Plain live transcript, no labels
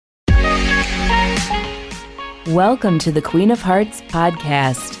Welcome to the Queen of Hearts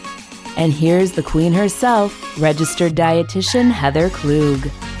podcast. And here's the queen herself, registered dietitian Heather Klug.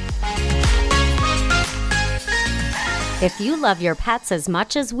 If you love your pets as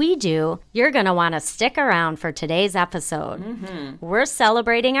much as we do, you're going to want to stick around for today's episode. We're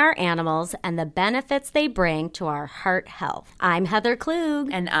celebrating our animals and the benefits they bring to our heart health. I'm Heather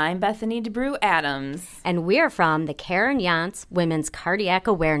Klug. And I'm Bethany DeBrew Adams. And we're from the Karen Yontz Women's Cardiac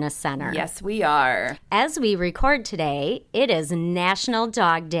Awareness Center. Yes, we are. As we record today, it is National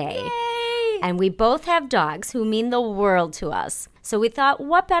Dog Day. Yay! And we both have dogs who mean the world to us. So we thought,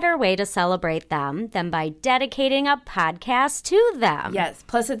 what better way to celebrate them than by dedicating a podcast to them? Yes,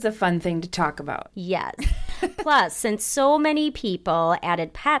 plus it's a fun thing to talk about. Yes. Plus, since so many people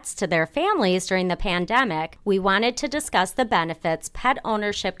added pets to their families during the pandemic, we wanted to discuss the benefits pet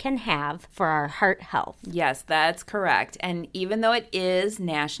ownership can have for our heart health. Yes, that's correct. And even though it is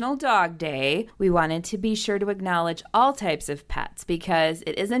National Dog Day, we wanted to be sure to acknowledge all types of pets because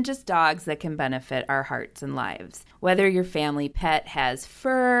it isn't just dogs that can benefit our hearts and lives. Whether your family pet has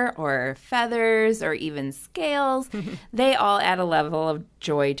fur or feathers or even scales, they all add a level of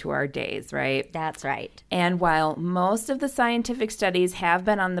joy to our days, right? That's right. And while most of the scientific studies have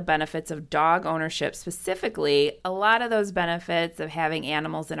been on the benefits of dog ownership specifically, a lot of those benefits of having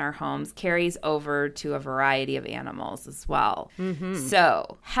animals in our homes carries over to a variety of animals as well.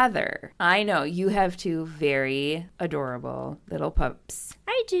 So, Heather, I know you have two very adorable little pups.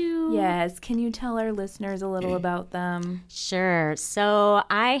 I do. Yes. Can you tell our listeners a little about them? Sure. So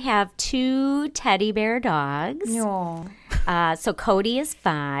I have two teddy bear dogs. No. So Cody is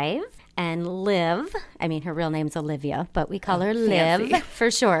 5. And Liv, I mean, her real name's Olivia, but we call her fancy. Liv for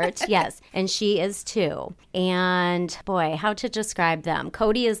short. Yes. And she is 2. And boy, how to describe them.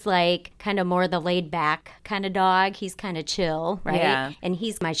 Cody is like kind of more the laid back kind of dog. He's kind of chill, right? Yeah. And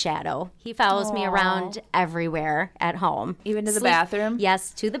he's my shadow. He follows me around everywhere at home. Even to the bathroom?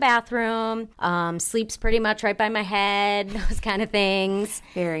 Yes, to the bathroom. Sleeps pretty much right by my head, those kind of things.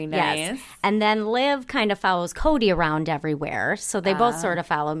 Very nice. Yes. And then Liv kind of follows Cody around everywhere. So they both sort of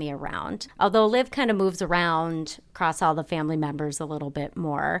follow me around. Although Liv kind of moves around across all the family members a little bit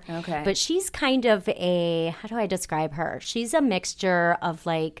more. Okay. But she's kind of how do I describe her? She's a mixture of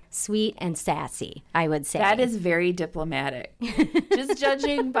like sweet and sassy, I would say. That is very diplomatic. Just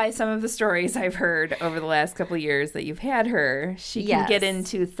judging by some of the stories I've heard over the last couple of years that you've had her, she can get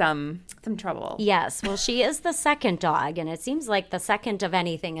into some trouble. Yes. Well, she is the second dog, and it seems like the second of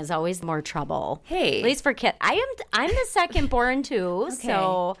anything is always more trouble. Hey. At least for kids. I'm the second born too,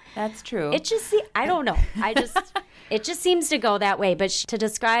 so that's true. it just I don't know. It just seems to go that way. But to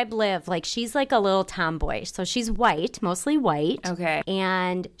describe Liv, like she's like a little tomboy. So she's white, mostly white. Okay.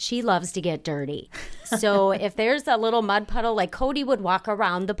 And she loves to get dirty. So if there's a little mud puddle, like Cody would walk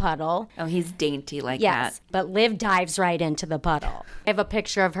around the puddle. Oh, he's dainty like Yes, that. but Liv dives right into the puddle. I have a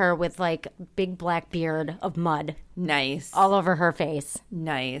picture of her with like big black beard of mud Nice. all over her face.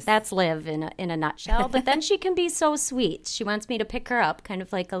 Nice. That's Liv in a nutshell. But then she can be so sweet. She wants me to pick her up, kind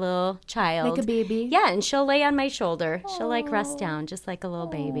of like a little child. Like a baby? Yeah, and she'll lay on my shoulder. She'll like rest down just like a little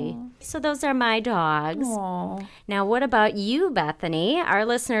baby. So those are my dogs. Aw. Now, what about you, Bethany? Our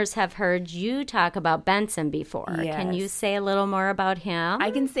listeners have heard you talk about Benson before. Yes. Can you say a little more about him?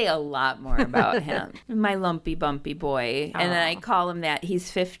 I can say a lot more about him. My lumpy, bumpy boy. And then I call him that. He's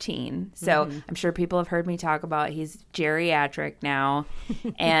 15. So I'm sure people have heard me talk about he's geriatric now.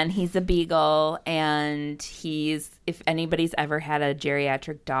 And he's a beagle. And if anybody's ever had a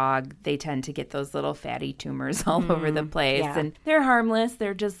geriatric dog, they tend to get those little fatty tumors all over the place. Yeah. And they're harmless.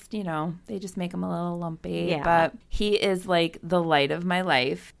 They're just, they just make them a little lumpy. Yeah. But he is like the light of my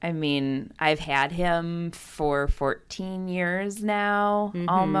life. I mean, I've had him for 14 years now,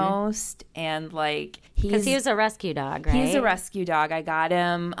 almost. And like, Because he was a rescue dog, right? he's a rescue dog. I got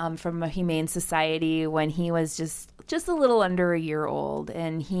him from a humane society when he was just a little under a year old,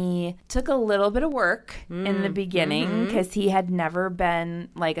 and he took a little bit of work in the beginning because he had never been,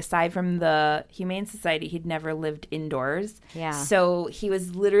 like, aside from the humane society, he'd never lived indoors. Yeah. So he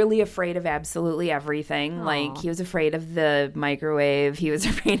was literally afraid of absolutely everything. Aw. Like, he was afraid of the microwave, he was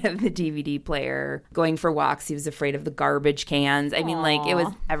afraid of the DVD player, going for walks, he was afraid of the garbage cans. I mean, like, it was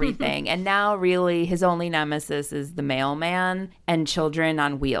everything. And now really his only nemesis is the mailman and children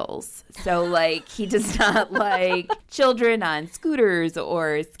on wheels. So, like, he does not like children on scooters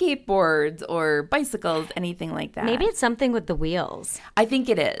or skateboards or bicycles, anything like that. Maybe it's something with the wheels. I think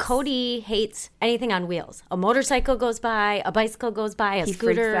it is. Cody hates anything on wheels. A motorcycle goes by, a bicycle goes by, a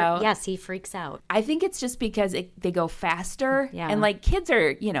scooter. Freaks out. Yes, he freaks out. I think it's just because they go faster. Yeah. And like kids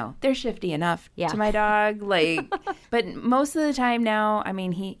are, they're shifty enough to my dog. Like, but most of the time now, I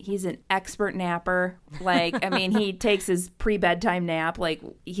mean, he's an expert napper. Like, I mean, he takes his pre-bedtime nap. Like,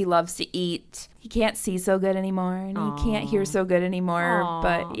 he loves to eat. He can't see so good anymore, and he can't hear so good anymore. Aww.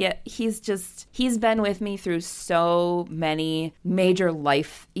 But yeah, he's been with me through so many major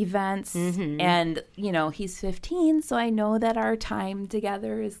life events. And, he's 15, so I know that our time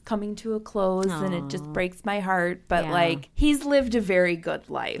together is coming to a close, and it just breaks my heart. But like, he's lived a very good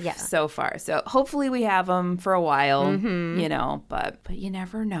life so far. So hopefully we have him for a while, but you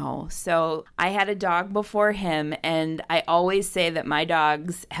never know. So I had a dog before him, and I always say that my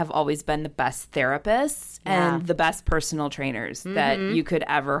dogs have always been the best therapists and the best personal trainers that you could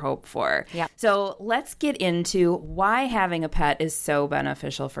ever hope for. Yep. So let's get into why having a pet is so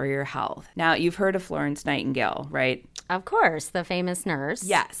beneficial for your health. Now, you've heard of Florence Nightingale, right? Of course, the famous nurse.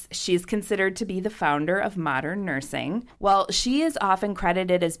 Yes, she's considered to be the founder of modern nursing. Well, she is often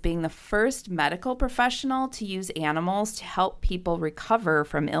credited as being the first medical professional to use animals to help people recover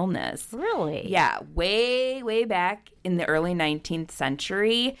from illness. Really? Yeah, way back in the early 19th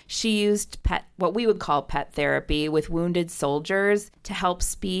century, she used what we would call pet therapy with wounded soldiers to help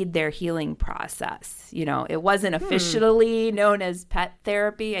speed their healing process. It wasn't officially known as pet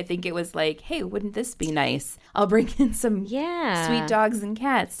therapy. I think it was like, hey, wouldn't this be nice? I'll bring in some sweet dogs and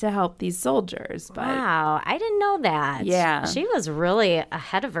cats to help these soldiers. But, wow, I didn't know that. Yeah. She was really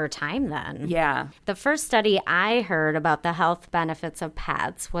ahead of her time then. Yeah. The first study I heard about the health benefits of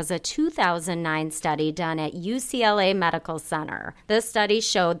pets was a 2009 study done at UCLA Medical Center. This study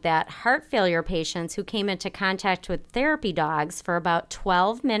showed that heart failure patients who came into contact with therapy dogs for about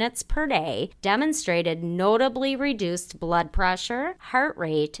 12 minutes per day demonstrated notably reduced blood pressure, heart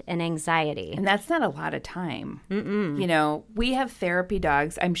rate, and anxiety. And that's not a lot of time. We have therapy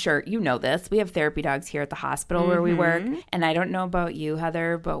dogs. I'm sure you know this. We have therapy dogs here at the hospital where we work. And I don't know about you,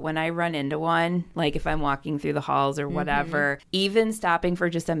 Heather, but when I run into one, like if I'm walking through the halls or whatever, even stopping for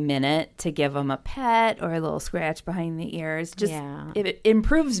just a minute to give them a pet or a little scratch behind the ears, just it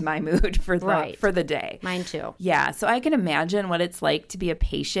improves my mood for the day. Mine too. Yeah. So I can imagine what it's like to be a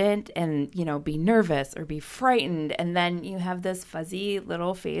patient and, be nervous or be frightened. And then you have this fuzzy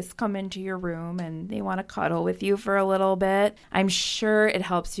little face come into your room and they want to cuddle with you for a little bit. I'm sure it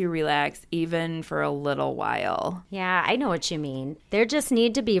helps you relax even for a little while. Yeah, I know what you mean. There just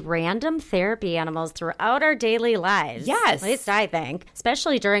need to be random therapy animals throughout our daily lives. Yes. At least I think.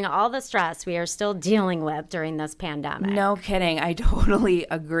 Especially during all the stress we are still dealing with during this pandemic. No kidding. I totally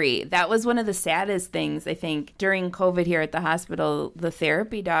agree. That was one of the saddest things, I think, during COVID here at the hospital. The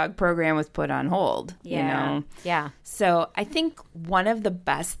therapy dog program was put on hold. Yeah. So I think one of the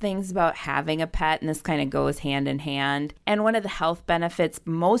best things about having a pet, and this kind of goes hand in hand, and one of the health benefits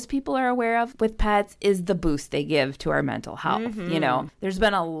most people are aware of with pets is the boost they give to our mental health. There's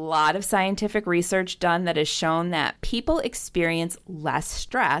been a lot of scientific research done that has shown that people experience less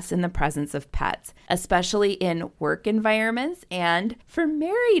stress in the presence of pets, especially in work environments and for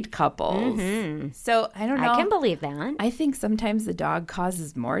married couples. So I don't know. I can believe that. I think sometimes the dog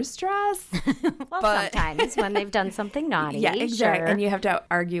causes more stress. Well, sometimes when they've done something naughty. Yeah, exactly. Sure. And you have to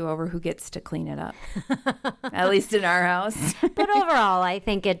argue over who gets to clean it up. At least in our house. But overall, I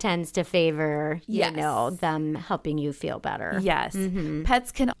think it tends to favor, them helping you feel better. Yes.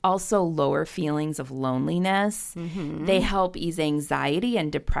 Pets can also lower feelings of loneliness. They help ease anxiety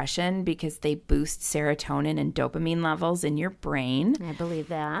and depression because they boost serotonin and dopamine levels in your brain. I believe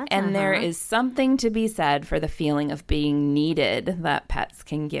that. And there is something to be said for the feeling of being needed that pets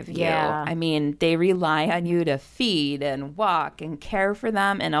can give you. Yeah. I mean, they rely on you to feed and walk and care for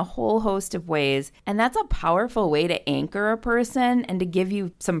them in a whole host of ways. And that's a powerful way to anchor a person and to give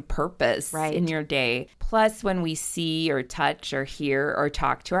you some purpose in your day. Plus, when we see or touch or hear or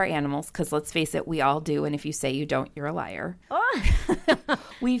talk to our animals, because let's face it, we all do. And if you say you don't, you're a liar.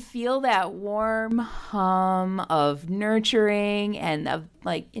 We feel that warm hum of nurturing and of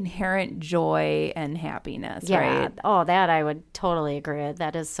like inherent joy and happiness, right? Oh, that I would totally agree with.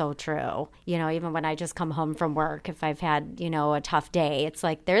 That is so true. Even when I just come home from work, if I've had, a tough day, it's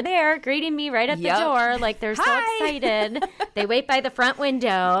like they're there greeting me right at the door. Like they're so excited. They wait by the front window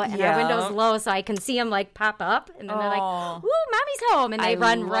and our window's low so I can see them like pop up. And then they're like, ooh, mommy's home. And they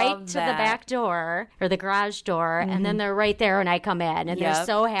run right to the back door or the garage door. And then they're right there when I come in. And they're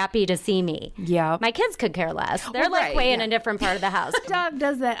so happy to see me. Yeah. My kids could care less. They're way in a different part of the house. Dog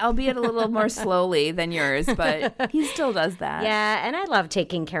does that, albeit a a little more slowly than yours, but he still does that. Yeah, and I love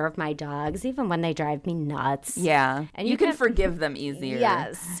taking care of my dogs, even when they drive me nuts. Yeah. And you can forgive them easier.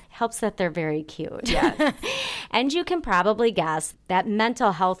 Yes. Helps that they're very cute. Yes. And you can probably guess that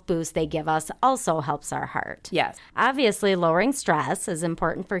mental health boost they give us also helps our heart. Yes. Obviously, lowering stress is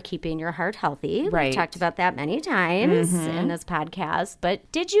important for keeping your heart healthy. Right. We've talked about that many times in this podcast.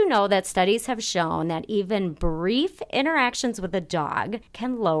 But did you know that studies have shown that even brief interactions with a dog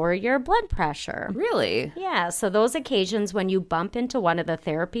can lower your blood pressure? Really? Yeah, so those occasions when you bump into one of the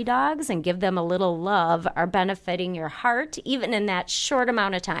therapy dogs and give them a little love are benefiting your heart, even in that short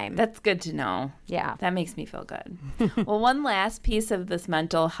amount of time. That's good to know. Yeah. That makes me feel good. Well, one last piece of this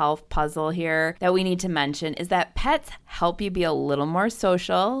mental health puzzle here that we need to mention is that pets help you be a little more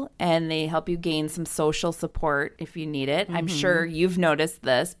social, and they help you gain some social support if you need it. I'm sure you've noticed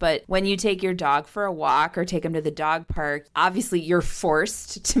this, but when you take your dog for a walk or take him to the dog park, obviously you're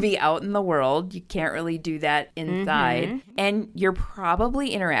forced to be out in the world. You can't really do that inside. And you're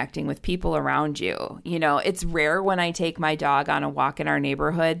probably interacting with people around you. You know, it's rare when I take my dog on a walk in our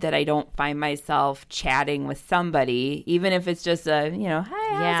neighborhood that I don't find myself chatting with somebody, even if it's just a, you know,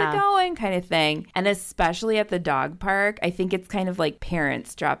 hi, how's it going kind of thing. And especially at the dog park, I think it's kind of like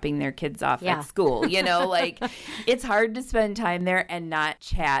parents dropping their kids off at school. You know, like it's hard to spend time there and not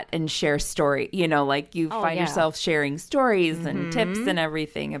chat and share story. You know, like you find yourself sharing stories and tips and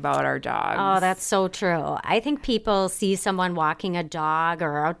everything about our dogs. Oh, that's so true. I think people see someone walking a dog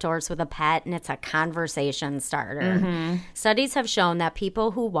or outdoors with a pet and it's a conversation starter. Studies have shown that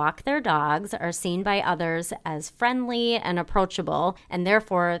people who walk their dogs are seen by others as friendly and approachable, and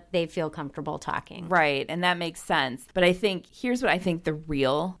therefore they feel comfortable talking. Right, and that makes sense. But I think here's what I think the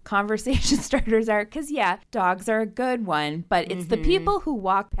real conversation starters are, because dogs are a good one, but it's the people who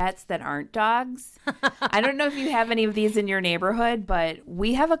walk pets that aren't dogs. I don't know if you have any of these in your neighborhood, but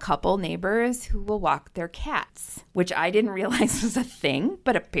we have a couple neighbors who will walk their cats, which I didn't realize was a thing,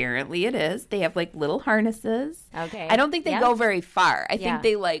 but apparently it is. They have like little harnesses. Okay. I don't think they go very far. I think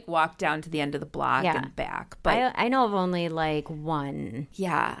they like walk down to the end of the block and back. But I know of only like one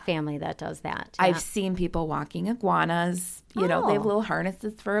family that does that. I've seen people walking iguanas. You know, they have little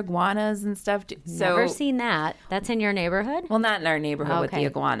harnesses for iguanas and stuff. Never seen that. That's in your neighborhood? Well, not in our neighborhood with the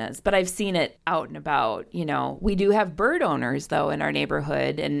iguanas, but I've seen it out and about. You know, we do have bird owners, though, in our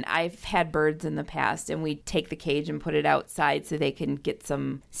neighborhood, and I've had birds in the past, and we take the cage and put it outside so they can get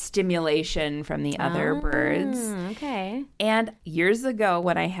some stimulation from the other birds. Okay. And years ago,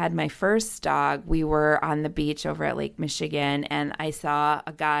 when I had my first dog, we were on the beach over at Lake Michigan, and I saw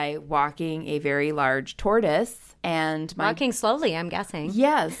a guy walking a very large tortoise. And walking slowly, I'm guessing.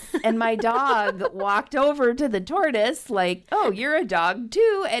 Yes. And my dog walked over to the tortoise like, oh, you're a dog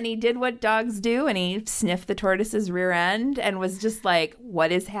too. And he did what dogs do. And he sniffed the tortoise's rear end and was just like,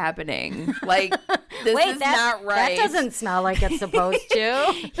 what is happening? Like, this is not right. That doesn't smell like it's supposed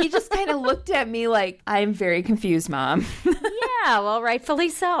to. He just kind of looked at me like, I'm very confused, Mom. Yeah, well, rightfully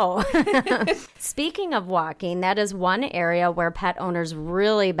so. Speaking of walking, that is one area where pet owners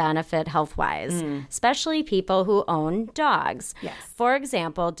really benefit health-wise, especially people who own dogs. Yes. For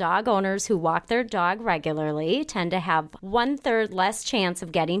example, dog owners who walk their dog regularly tend to have 1/3 less chance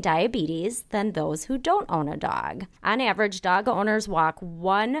of getting diabetes than those who don't own a dog. On average, dog owners walk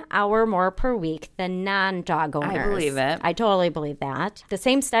 1 hour more per week than non-dog owners. I believe it. I totally believe that. The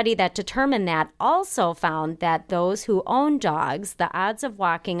same study that determined that also found that those who own dogs, the odds of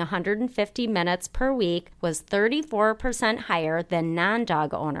walking 150 minutes per week was 34% higher than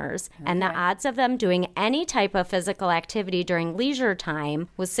non-dog owners, and the odds of them doing any type of physical activity during leisure time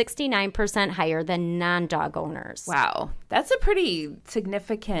was 69% higher than non-dog owners. Wow. That's a pretty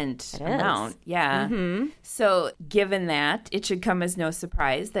significant amount. Yeah. So given that, it should come as no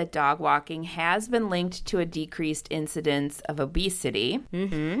surprise that dog walking has been linked to a decreased incidence of obesity.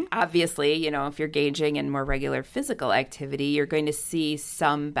 Obviously, you know, if you're engaging in more regular physical activity, you're going to see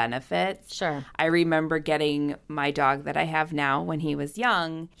some benefits. Sure. I remember getting my dog that I have now when he was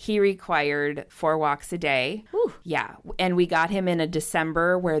young. He required 4 walks a day. Whew. Yeah. And we got him in a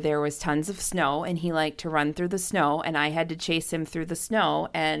December where there was tons of snow, and he liked to run through the snow, and I had to chase him through the snow.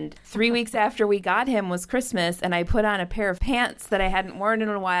 And 3 weeks after we got him was Christmas, and I put on a pair of pants that I hadn't worn in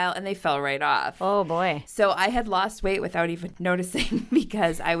a while, and they fell right off. Oh, boy. So I had lost weight without even noticing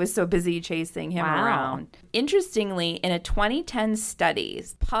because I was so busy chasing him around. Interestingly, in a 2010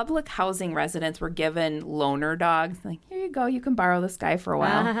 studies, public housing residents were given loaner dogs, like, here you go, you can borrow this guy for a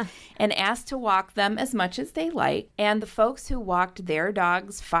while, and asked to walk them as much as they like. And the folks who walked their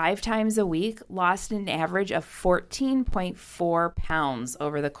dogs 5 times a week lost an average of 14.4 pounds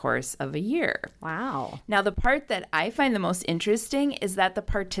over the course of a year. Wow. Now, the part that I find the most interesting is that the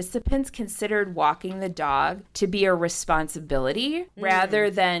participants considered walking the dog to be a responsibility rather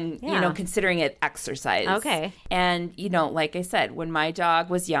than, considering it exercise. Okay. And, like I said, when my dog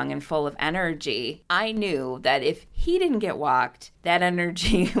was young and full of energy, I knew that if he didn't get walked, that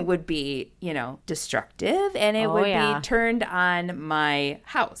energy would be, destructive, and it would be turned on my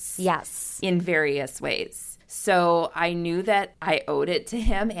house. Yes. In various ways. So I knew that I owed it to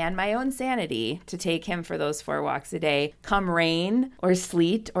him and my own sanity to take him for those 4 walks a day. Come rain or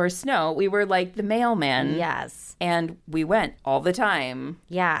sleet or snow, we were like the mailman. Yes. And we went all the time.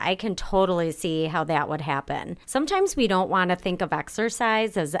 Yeah, I can totally see how that would happen. Sometimes we don't want to think of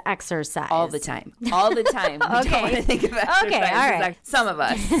exercise as exercise. All the time. All the time. We don't want to think of exercise all right. Some of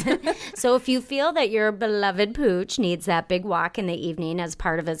us. So if you feel that your beloved Pooch needs that big walk in the evening as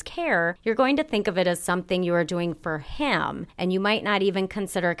part of his care, you're going to think of it as something you are doing for him, and you might not even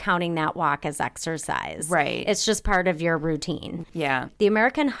consider counting that walk as exercise. Right. It's just part of your routine. Yeah. The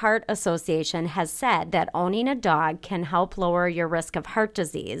American Heart Association has said that owning a dog can help lower your risk of heart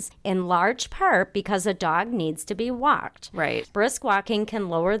disease, in large part because a dog needs to be walked. Right. Brisk walking can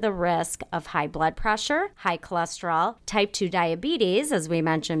lower the risk of high blood pressure, high cholesterol, type 2 diabetes, as we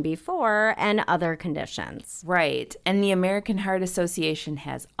mentioned before, and other conditions. Right. And the American Heart Association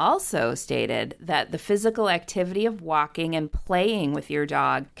has also stated that the physical activity of walking and playing with your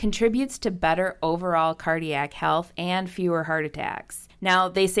dog contributes to better overall cardiac health and fewer heart attacks. Now,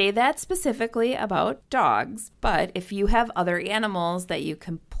 they say that specifically about dogs, but if you have other animals that you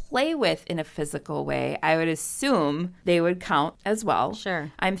can play with in a physical way, I would assume they would count as well. Sure.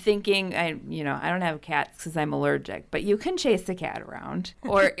 I'm thinking, I don't have cats because I'm allergic, but you can chase a cat around,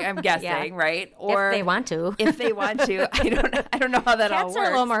 or I'm guessing, right? Or if they want to. If they want to. I don't know how that all works. Cats are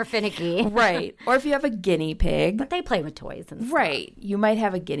a little more finicky. Right. Or if you have a guinea pig. But they play with toys and stuff. Right. You might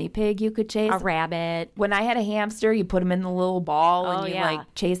have a guinea pig you could chase. A rabbit. When I had a hamster, you put him in the little ball and you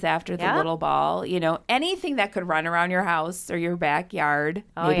chase after the little ball. Anything that could run around your house or your backyard.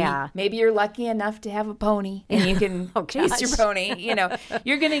 Maybe you're lucky enough to have a pony and you can chase your pony.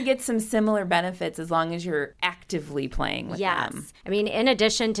 You're going to get some similar benefits as long as you're actively playing with them. I mean, in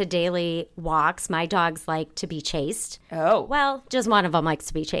addition to daily walks, my dogs like to be chased. Oh. Well, just one of them likes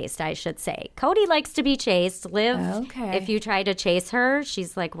to be chased, I should say. Cody likes to be chased. Liv, if you try to chase her,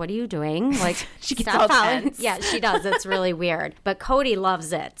 she's like, what are you doing? Like, she gets stop all following. tense. Yeah, she does. It's really weird. But Cody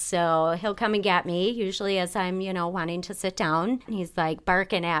loves it. So he'll come and get me, usually as I'm, wanting to sit down. He's like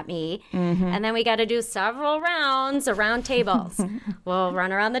barking at me. Mm-hmm. And then we got to do several rounds around tables. We'll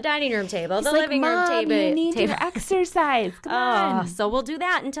run around the dining room table, the living room table. You need your exercise. Come on. So we'll do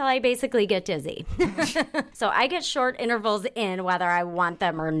that until I basically get dizzy. So I get short intervals in whether I want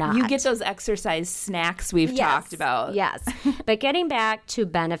them or not. You get those exercise snacks we've talked about. Yes. But getting back to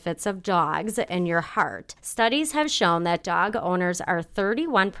benefits of dogs and your heart, studies have shown that dog owners are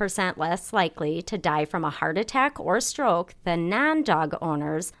 31% less likely to die from a heart attack or stroke than non-dog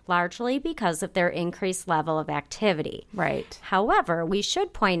owners, largely because of their increased level of activity. Right. However, we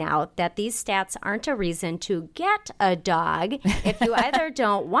should point out that these stats aren't a reason to get a dog if you either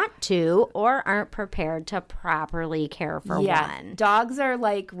don't want to or aren't prepared to properly care for one. Dogs are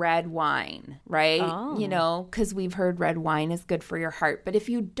like red wine, right? Oh. Because we've heard red wine is good for your heart. But if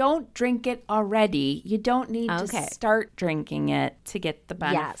you don't drink it already, you don't need to start drinking it to get the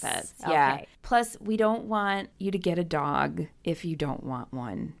benefits. Yes. Yeah. Okay. Plus, we don't want you to get a dog if you don't want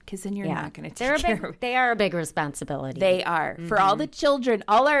one, because then you're not going to take care of it. They are a big responsibility. They are. Mm-hmm. For all the children,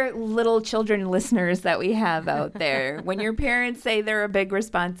 all our little children listeners that we have out there, when your parents say they're a big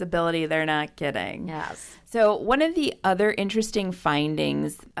responsibility, they're not kidding. Yes. So one of the other interesting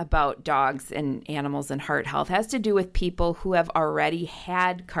findings about dogs and animals and heart health has to do with people who have already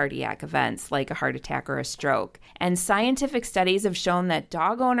had cardiac events like a heart attack or a stroke. And scientific studies have shown that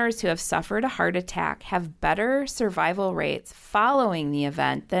dog owners who have suffered a heart attack have better survival rates following the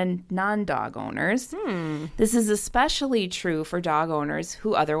event than non-dog owners. This is especially true for dog owners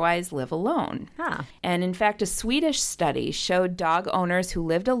who otherwise live alone. And in fact, a Swedish study showed dog owners who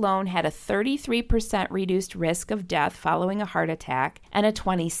lived alone had a 33% reduced risk of death following a heart attack and a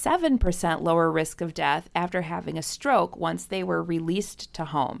 27% lower risk of death after having a stroke once they were released to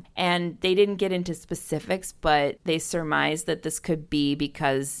home. And they didn't get into specifics, but they surmised that this could be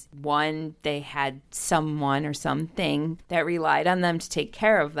because, one, they had someone or something that relied on them to take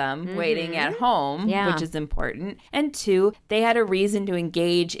care of them waiting at home, which is important. And 2, they had a reason to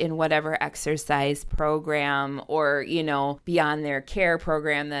engage in whatever exercise program or, beyond their care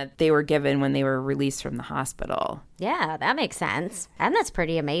program that they were given when they were released from the hospital. Yeah, that makes sense. And that's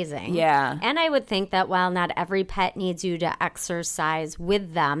pretty amazing. Yeah. And I would think that while not every pet needs you to exercise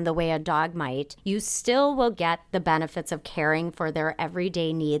with them the way a dog might, you still will get the benefits of caring for their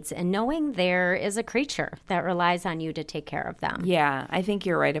everyday needs and knowing there is a creature that relies on you to take care of them. Yeah, I think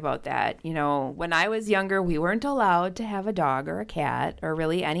you're right about that. When I was younger, we weren't allowed to have a dog or a cat or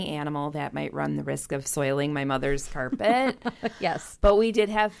really any animal that might run the risk of soiling my mother's carpet. Yes. But we did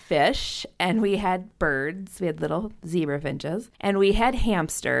have fish and we had birds. We had little zebra finches and we had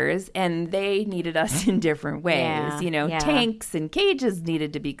hamsters, and they needed us in different ways. Tanks and cages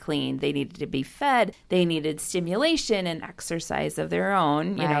needed to be cleaned. They needed to be fed. They needed stimulation and exercise of their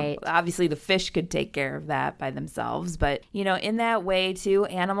own. Right. Obviously the fish could take care of that by themselves, but in that way too,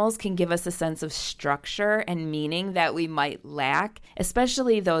 animals can give us a sense of structure and meaning that we might lack,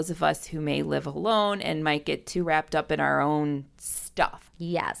 especially those of us who may live alone and might get too wrapped up in our own stuff.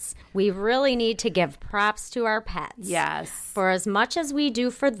 Yes, we really need to give props to our pets. Yes. For as much as we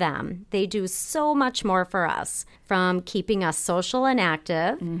do for them, they do so much more for us, from keeping us social and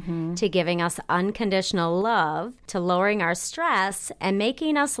active, to giving us unconditional love, to lowering our stress and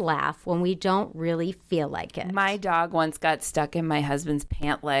making us laugh when we don't really feel like it. My dog once got stuck in my husband's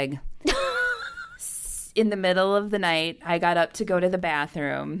pant leg. In the middle of the night, I got up to go to the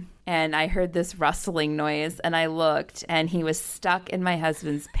bathroom and I heard this rustling noise and I looked and he was stuck in my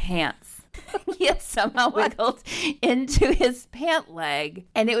husband's pants. He had somehow wiggled into his pant leg.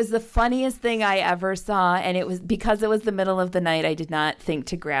 And it was the funniest thing I ever saw. And it was because it was the middle of the night, I did not think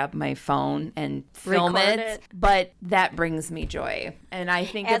to grab my phone and film it. But that brings me joy. And I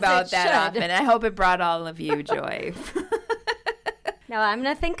think about that often. I hope it brought all of you joy. Now, I'm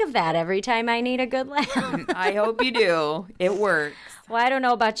going to think of that every time I need a good laugh. I hope you do. It works. Well, I don't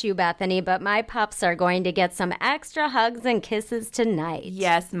know about you, Bethany, but my pups are going to get some extra hugs and kisses tonight.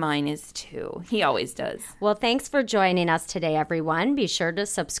 Yes, mine is too. He always does. Well, thanks for joining us today, everyone. Be sure to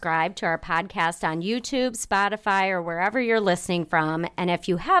subscribe to our podcast on YouTube, Spotify, or wherever you're listening from. And if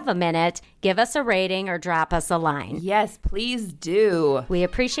you have a minute, give us a rating or drop us a line. Yes, please do. We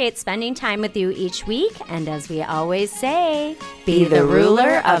appreciate spending time with you each week. And as we always say, be the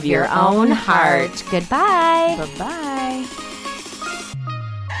ruler of your own heart. Goodbye. Bye-bye.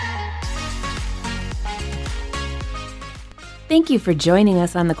 Thank you for joining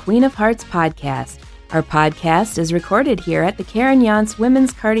us on the Queen of Hearts podcast. Our podcast is recorded here at the Karen Yontz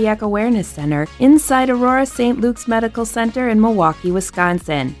Women's Cardiac Awareness Center inside Aurora St. Luke's Medical Center in Milwaukee,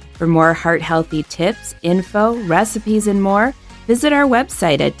 Wisconsin. For more heart-healthy tips, info, recipes, and more, visit our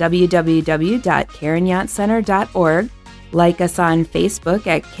website at www.karenyontcenter.org, like us on Facebook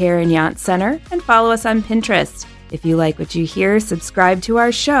at Karen Yontz Center, and follow us on Pinterest. If you like what you hear, subscribe to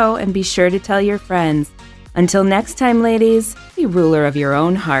our show and be sure to tell your friends. Until next time, ladies, be ruler of your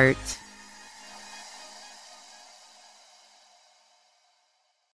own heart.